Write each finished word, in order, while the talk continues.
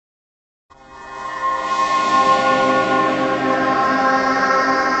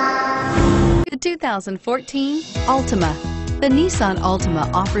2014 Altima. The Nissan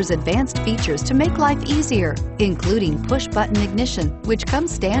Altima offers advanced features to make life easier, including push-button ignition, which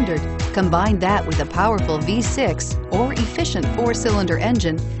comes standard. Combine that with a powerful V6 or efficient 4-cylinder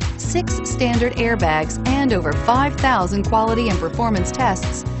engine, 6 standard airbags, and over 5,000 quality and performance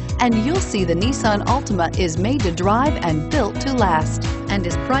tests, and you'll see the Nissan Altima is made to drive and built to last, and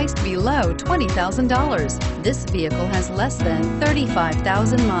is priced below $20,000. This vehicle has less than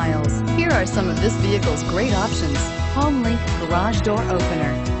 35,000 miles. Here are some of this vehicle's great options: HomeLink garage door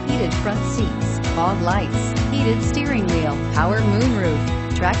opener, heated front seats, fog lights, heated steering wheel, power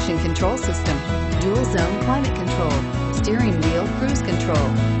moonroof, traction control system, dual zone climate control, steering wheel cruise control,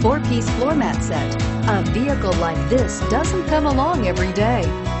 4-piece floor mat set. A vehicle like this doesn't come along every day.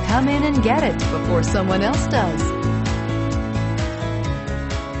 Come in and get it before someone else does.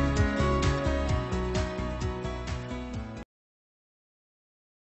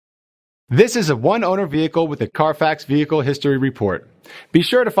 This is a one-owner vehicle with a Carfax Vehicle History Report. Be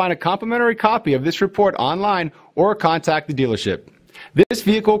sure to find a complimentary copy of this report online or contact the dealership. This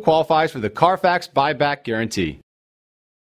vehicle qualifies for the Carfax Buyback Guarantee.